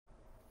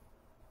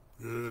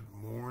Good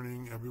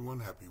morning,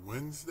 everyone. Happy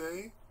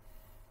Wednesday.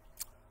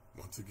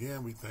 Once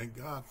again, we thank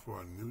God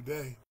for a new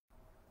day,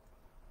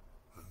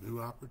 a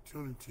new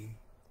opportunity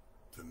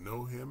to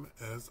know Him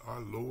as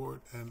our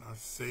Lord and our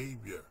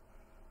Savior,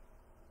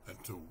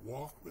 and to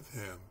walk with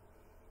Him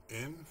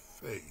in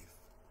faith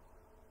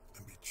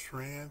and be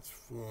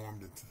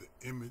transformed into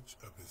the image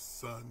of His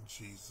Son,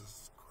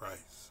 Jesus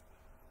Christ,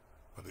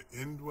 by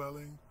the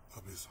indwelling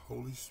of His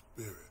Holy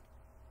Spirit.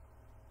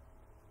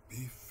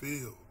 Be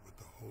filled with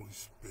the Holy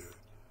Spirit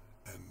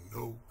and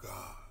know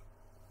God.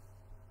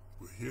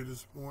 We're here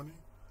this morning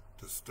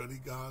to study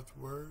God's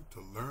Word,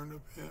 to learn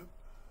of Him,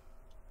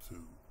 to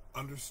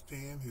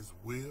understand His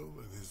will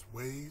and His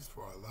ways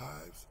for our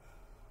lives,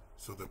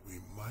 so that we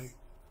might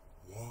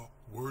walk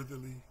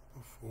worthily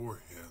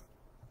before Him.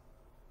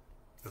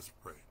 Let's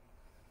pray.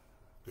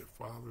 Dear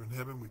Father in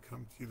heaven, we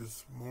come to you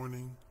this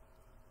morning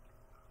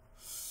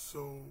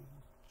so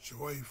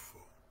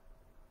joyful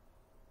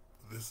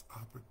for this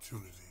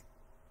opportunity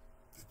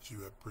that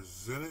you have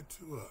presented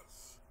to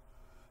us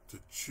to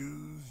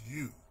choose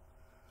you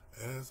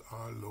as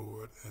our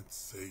Lord and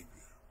Savior.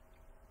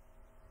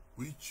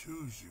 We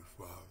choose you,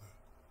 Father,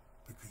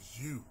 because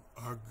you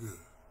are good,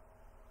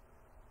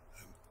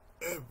 and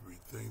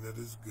everything that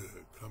is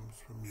good comes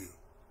from you.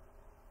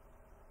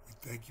 We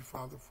thank you,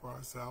 Father, for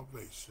our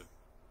salvation.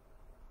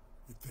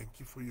 We thank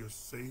you for your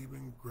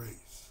saving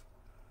grace,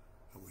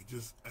 and we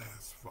just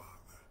ask,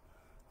 Father,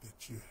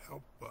 that you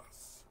help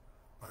us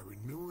by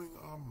renewing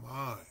our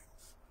minds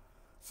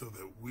so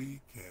that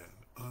we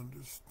can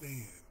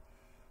understand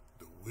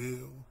the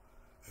will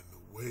and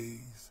the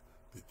ways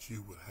that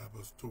you would have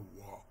us to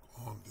walk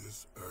on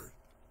this earth.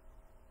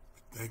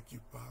 We thank you,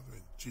 Father,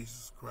 in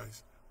Jesus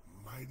Christ's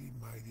mighty,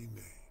 mighty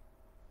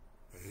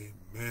name.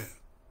 Amen.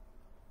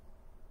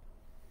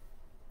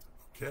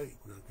 Okay,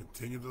 we're going to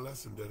continue the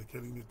lesson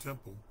dedicating the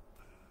temple.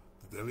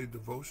 The daily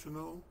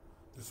devotional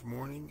this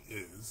morning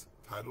is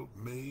titled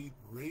Made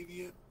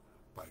Radiant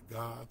by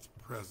God's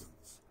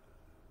Presence.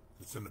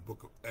 It's in the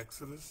book of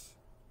Exodus,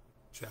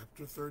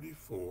 chapter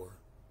 34,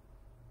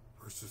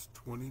 verses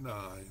 29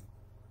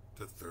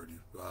 to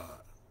 35.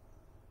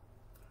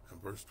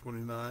 And verse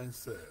 29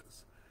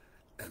 says,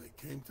 "And it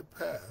came to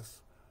pass,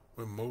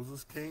 when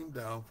Moses came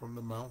down from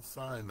the Mount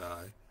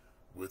Sinai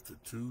with the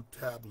 2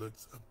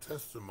 tablets of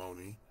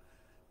testimony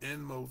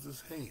in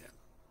Moses' hand,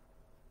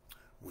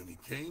 when he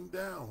came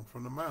down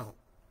from the mount,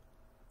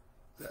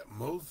 that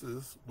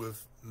Moses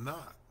was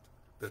not,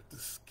 that the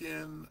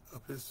skin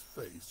of his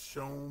face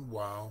shone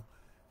while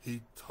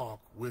he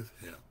talked with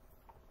him.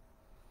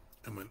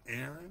 And when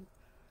Aaron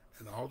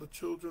and all the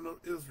children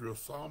of Israel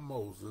saw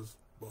Moses,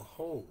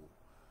 behold,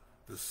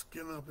 the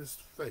skin of his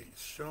face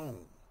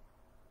shone,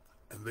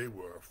 and they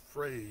were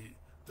afraid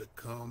to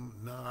come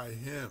nigh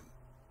him.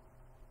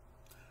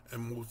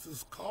 And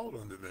Moses called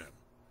unto them,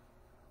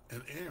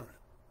 and Aaron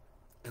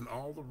and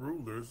all the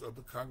rulers of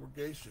the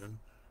congregation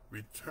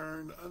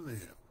returned unto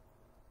him,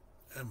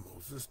 and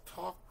Moses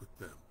talked with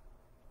them.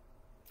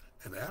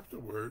 And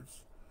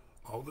afterwards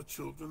all the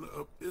children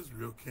of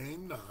Israel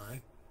came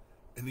nigh,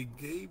 and he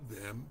gave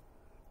them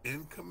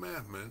in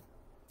commandment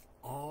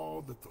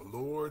all that the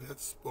Lord had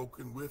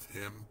spoken with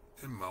him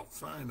in Mount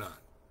Sinai.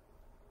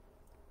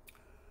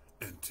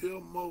 Until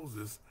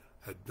Moses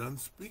had done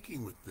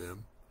speaking with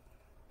them,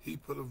 he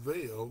put a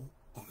veil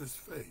on his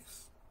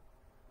face.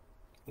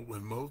 But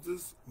when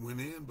Moses went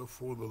in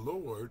before the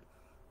Lord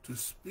to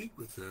speak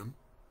with him,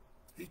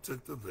 he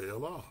took the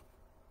veil off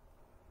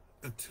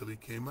until he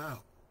came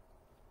out.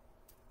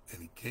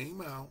 And he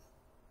came out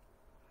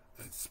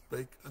and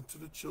spake unto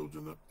the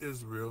children of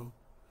Israel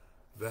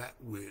that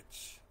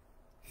which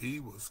he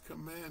was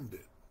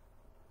commanded.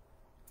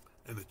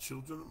 And the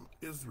children of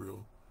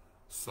Israel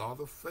saw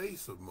the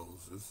face of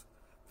Moses,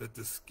 that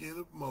the skin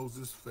of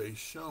Moses' face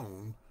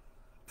shone,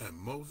 and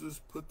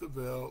Moses put the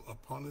veil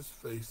upon his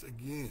face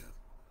again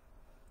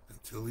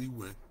until he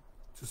went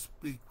to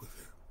speak with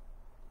him.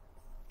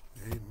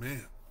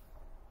 Amen.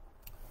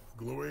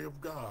 The glory of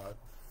God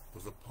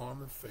was upon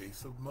the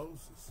face of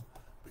Moses,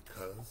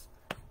 because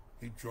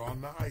he drew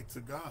nigh to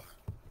God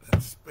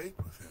and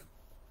spake with him.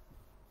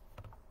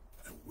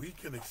 And we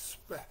can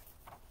expect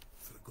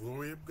for the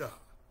glory of God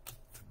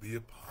to be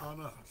upon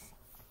us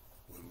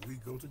when we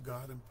go to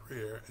God in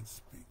prayer and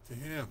speak to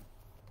him.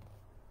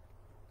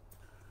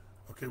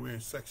 Okay, we're in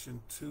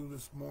section 2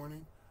 this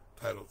morning,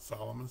 titled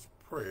Solomon's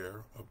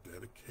Prayer of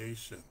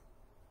Dedication.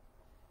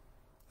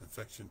 And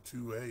section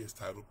 2a is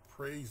titled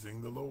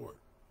Praising the Lord,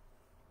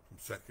 from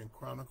 2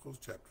 Chronicles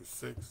chapter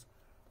 6,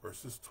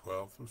 verses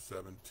 12 through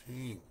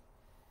 17.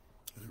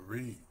 And it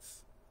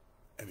reads,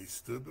 "And he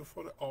stood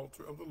before the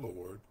altar of the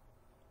Lord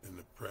in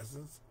the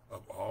presence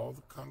of all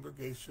the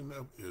congregation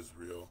of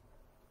Israel,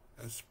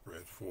 and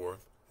spread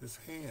forth his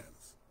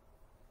hands,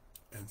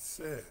 and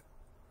said,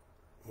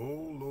 O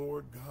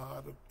Lord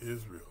God of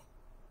Israel,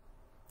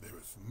 there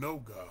is no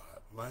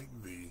God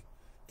like thee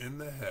in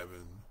the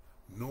heaven,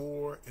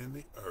 nor in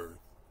the earth,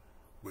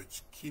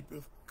 which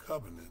keepeth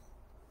covenant,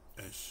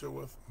 and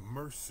showeth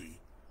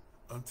mercy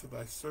unto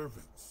thy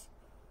servants,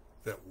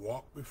 that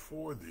walk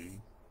before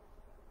thee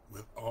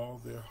with all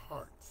their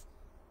hearts.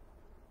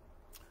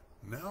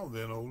 Now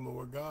then, O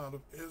Lord God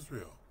of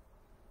Israel,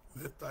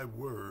 let thy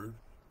word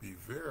be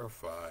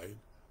verified,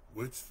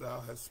 which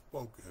thou hast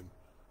spoken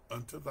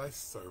unto thy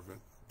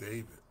servant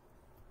David.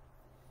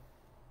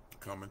 The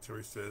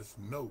commentary says,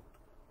 note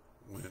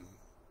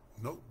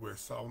where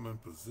Solomon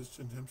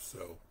positioned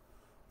himself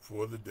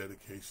for the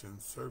dedication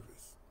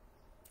service.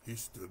 He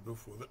stood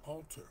before the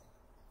altar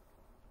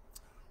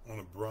on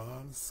a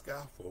bronze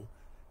scaffold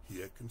he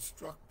had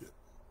constructed.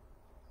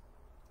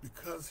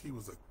 Because he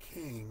was a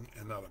king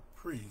and not a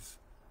priest,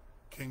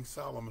 King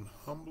Solomon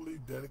humbly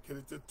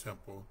dedicated the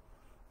temple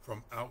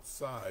from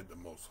outside the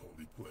most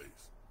holy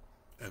place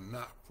and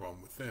not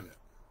from within it.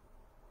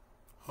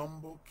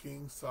 Humble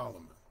King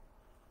Solomon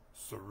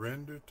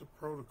surrendered to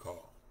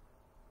protocol,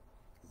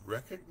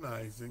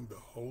 recognizing the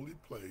holy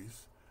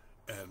place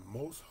and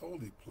most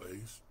holy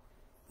place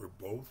were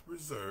both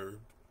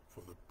reserved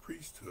for the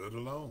priesthood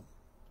alone.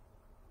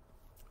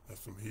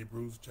 That's from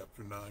Hebrews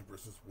chapter 9,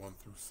 verses 1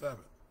 through 7.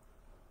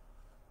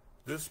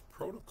 This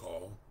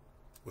protocol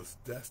was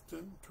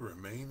destined to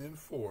remain in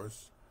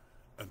force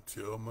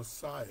until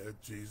Messiah,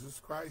 Jesus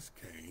Christ,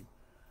 came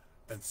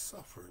and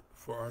suffered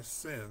for our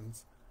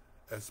sins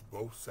as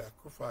both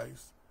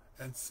sacrifice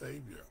and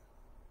Savior,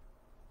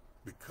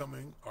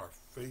 becoming our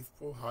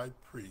faithful high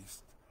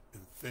priest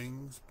in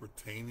things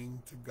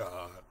pertaining to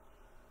God,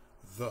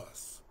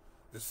 thus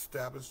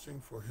establishing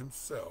for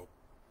himself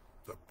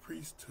the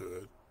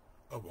priesthood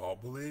of all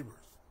believers.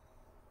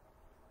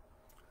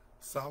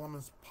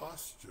 Solomon's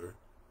posture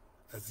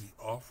as he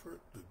offered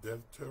the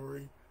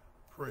dedicatory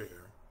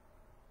prayer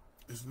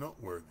is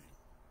noteworthy.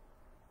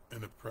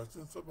 In the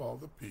presence of all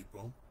the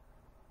people,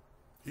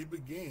 he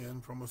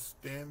began from a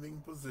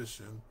standing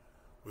position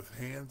with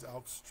hands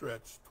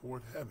outstretched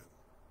toward heaven.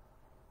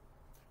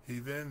 He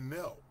then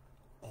knelt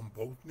on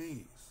both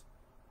knees.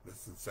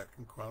 That's in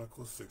 2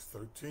 Chronicles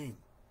 6:13,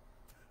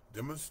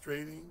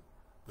 demonstrating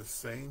the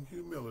same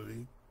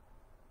humility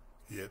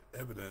he had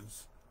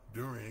evidenced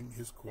during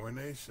his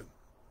coronation.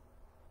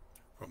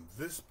 From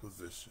this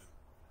position,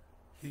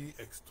 he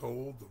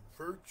extolled the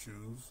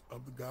virtues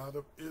of the God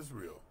of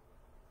Israel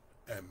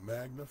and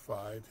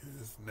magnified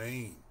his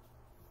name.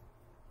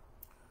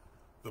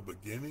 The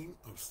beginning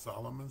of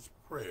Solomon's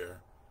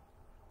prayer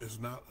is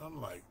not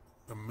unlike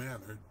the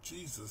manner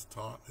Jesus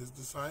taught his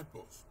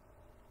disciples.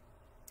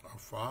 Our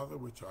Father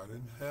which art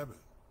in heaven,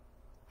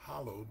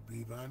 hallowed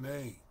be thy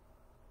name.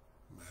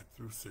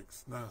 Matthew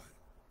 6:9.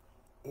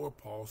 Or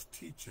Paul's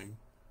teaching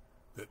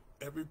that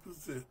every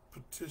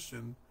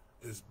petition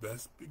is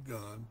best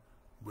begun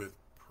with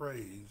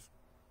praise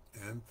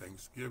and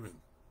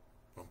thanksgiving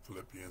from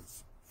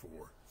Philippians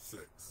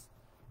 4:6.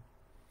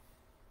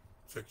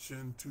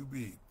 Section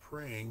 2b,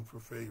 praying for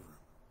favor.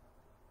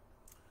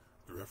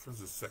 The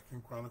reference is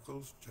 2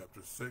 Chronicles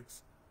chapter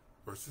 6,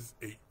 verses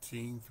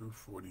 18 through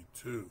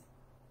 42.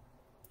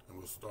 And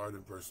we'll start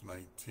in verse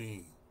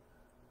 19.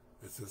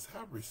 It says,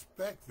 have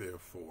respect,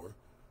 therefore,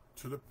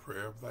 to the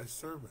prayer of thy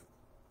servant,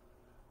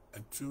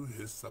 and to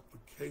his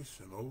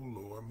supplication, O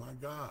Lord my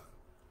God,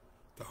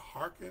 to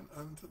hearken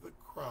unto the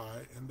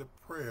cry and the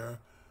prayer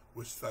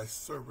which thy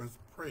servant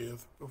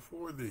prayeth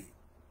before thee,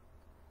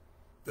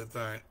 that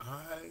thine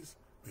eyes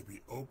may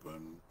be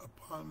open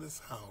upon this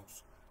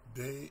house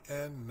day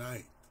and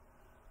night,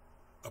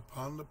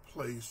 upon the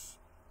place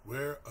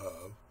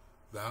whereof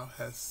thou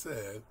hast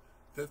said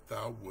that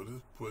thou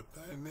wouldest put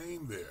thy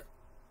name there,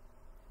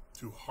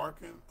 to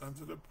hearken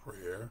unto the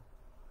prayer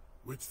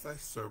which thy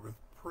servant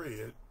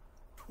prayed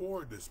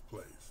toward this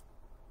place.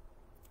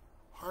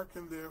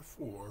 Hearken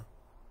therefore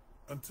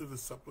unto the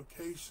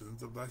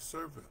supplications of thy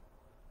servant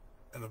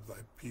and of thy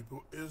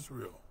people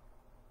Israel,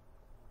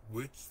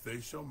 which they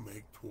shall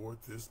make toward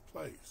this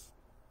place.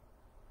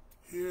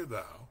 Hear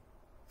thou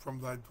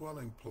from thy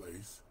dwelling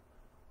place,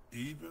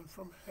 even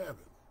from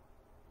heaven,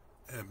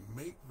 and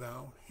make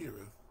thou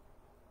heareth,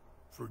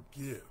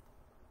 forgive,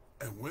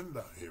 and when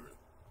thou heareth,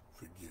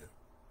 forgive.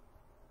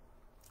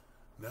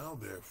 Now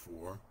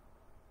therefore,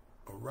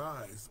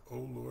 arise, O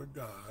Lord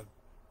God,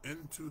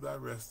 into thy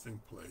resting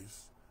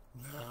place,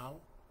 thou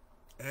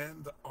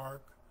and the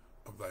ark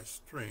of thy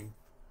strength.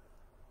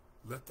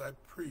 Let thy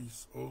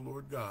priests, O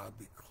Lord God,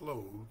 be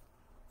clothed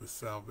with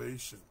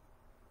salvation,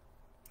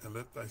 and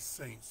let thy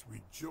saints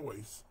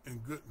rejoice in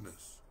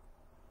goodness.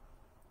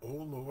 O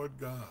Lord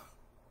God,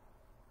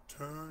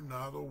 turn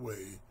not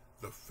away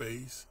the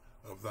face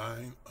of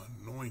thine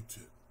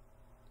anointed.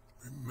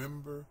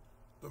 Remember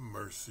the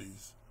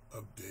mercies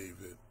of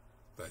David,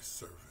 thy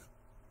servant.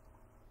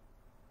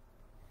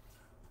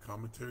 The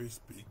commentary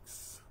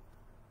speaks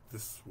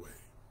this way.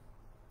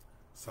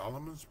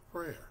 Solomon's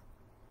prayer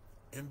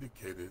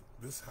indicated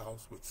this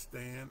house would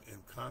stand in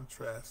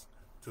contrast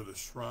to the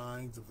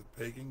shrines of the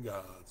pagan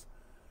gods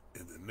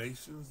in the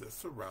nations that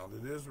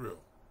surrounded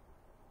Israel.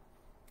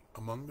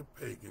 Among the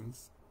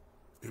pagans,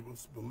 it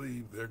was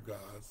believed their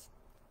gods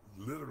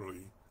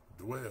literally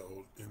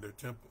dwelled in their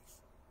temples.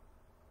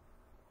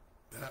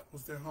 That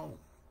was their home,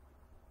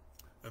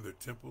 and their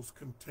temples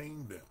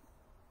contained them.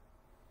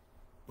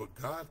 But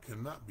God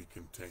cannot be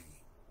contained.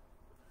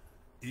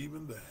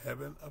 even the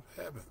heaven of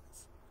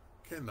heavens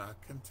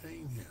cannot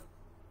contain him,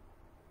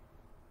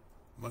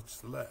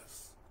 much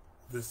less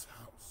this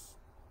house.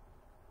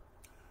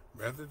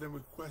 Rather than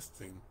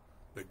requesting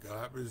that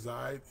God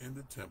reside in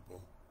the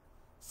temple,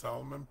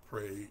 Solomon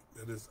prayed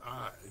that his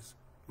eyes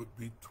would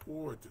be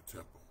toward the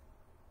temple,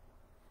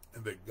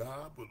 and that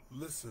God would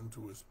listen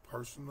to his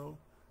personal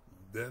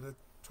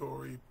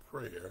dedicatory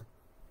prayer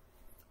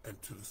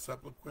and to the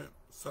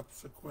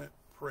subsequent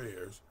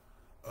prayers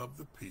of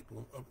the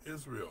people of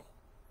Israel.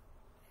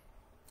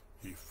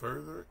 He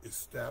further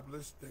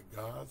established that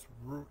God's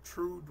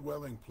true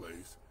dwelling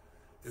place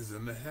is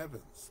in the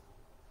heavens,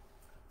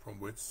 from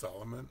which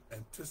Solomon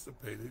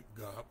anticipated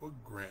God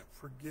would grant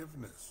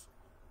forgiveness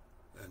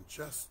and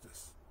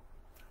justice,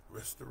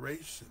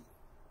 restoration,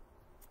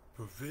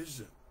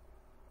 provision,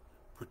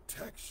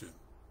 protection,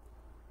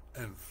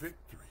 and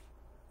victory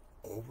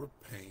over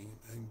pain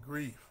and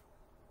grief.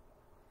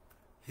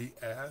 He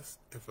asked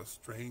if a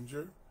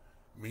stranger,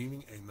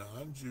 meaning a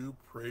non-Jew,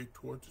 prayed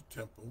toward the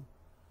temple,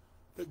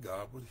 that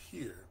God would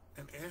hear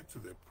and answer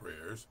their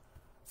prayers,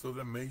 so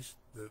that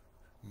the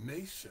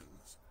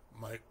nations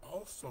might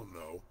also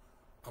know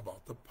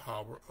about the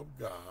power of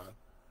God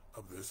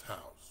of this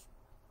house.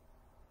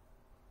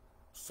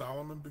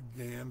 Solomon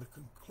began the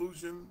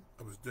conclusion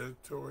of his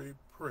dedicatory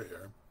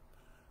prayer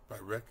by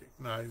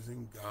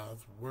recognizing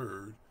God's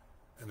word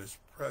and his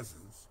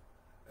presence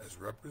as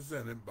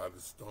represented by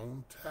the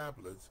stone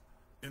tablets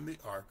in the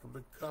Ark of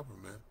the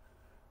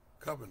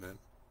Covenant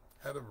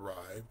had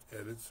arrived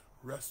at its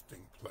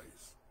resting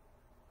place,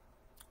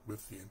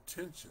 with the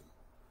intention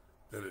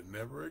that it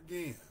never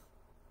again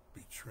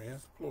be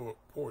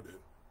transported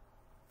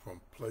from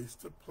place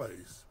to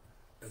place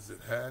as it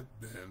had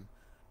been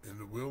in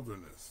the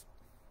wilderness,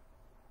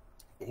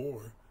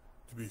 or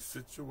to be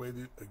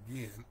situated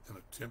again in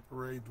a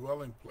temporary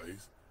dwelling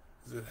place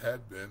as it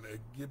had been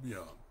at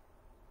Gibeon.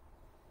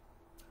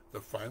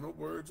 The final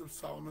words of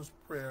Solomon's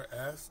prayer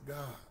asked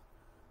God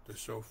to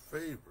show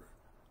favor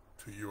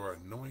to your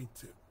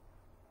anointed,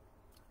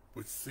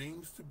 which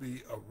seems to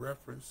be a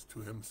reference to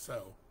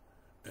himself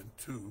and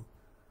to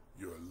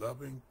your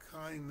loving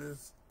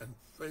kindness and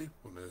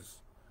faithfulness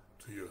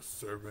to your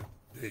servant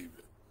David.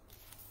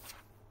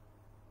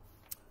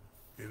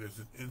 It is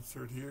an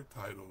insert here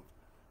titled,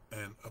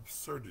 An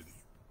Absurdity.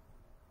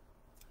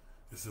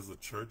 It says a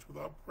church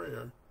without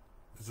prayer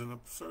is an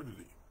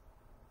absurdity.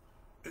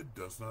 It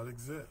does not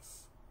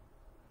exist.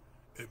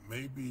 It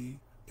may be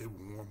a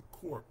warm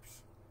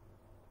corpse,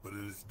 but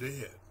it is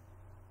dead.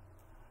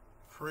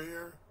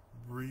 Prayer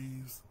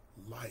breathes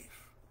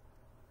life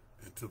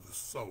into the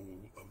soul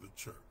of the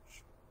church.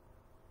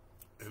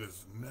 It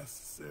is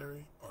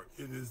necessary, or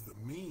it is the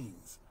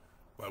means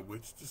by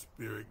which the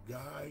Spirit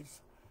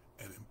guides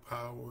and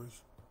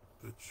empowers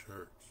the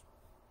church.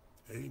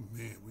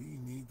 Amen. We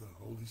need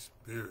the Holy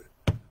Spirit,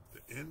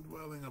 the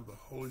indwelling of the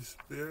Holy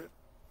Spirit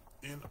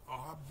in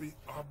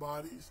our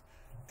bodies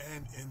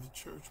and in the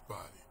church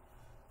body,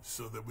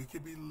 so that we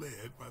can be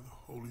led by the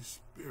Holy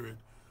Spirit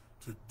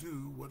to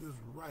do what is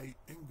right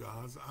in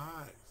God's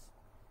eyes.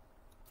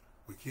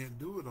 We can't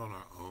do it on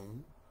our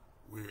own.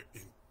 We're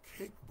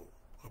incapable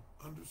of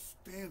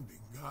understanding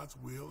God's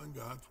will and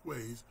God's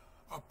ways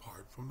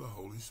apart from the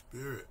Holy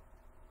Spirit.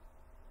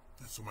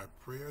 And so my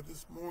prayer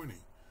this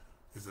morning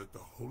is that the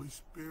Holy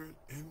Spirit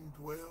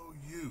indwell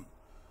you,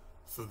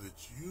 so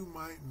that you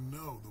might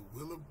know the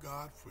will of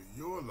God for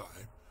your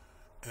life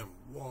and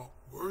walk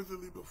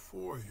worthily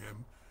before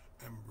him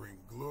and bring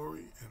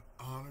glory and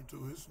honor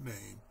to his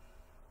name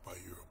by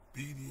your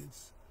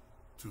obedience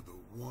to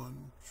the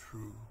one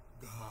true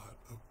God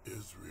of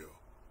Israel,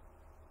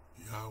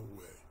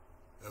 Yahweh,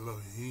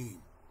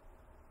 Elohim,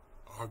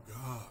 our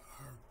God,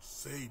 our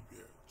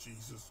Savior,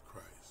 Jesus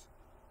Christ,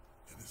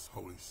 and his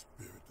Holy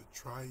Spirit. The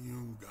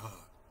triune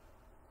God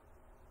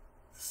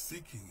is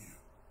seeking you.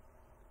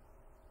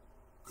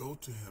 Go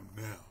to him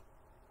now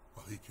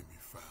while he can be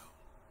found.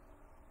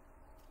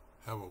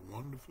 Have a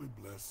wonderfully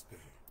blessed day.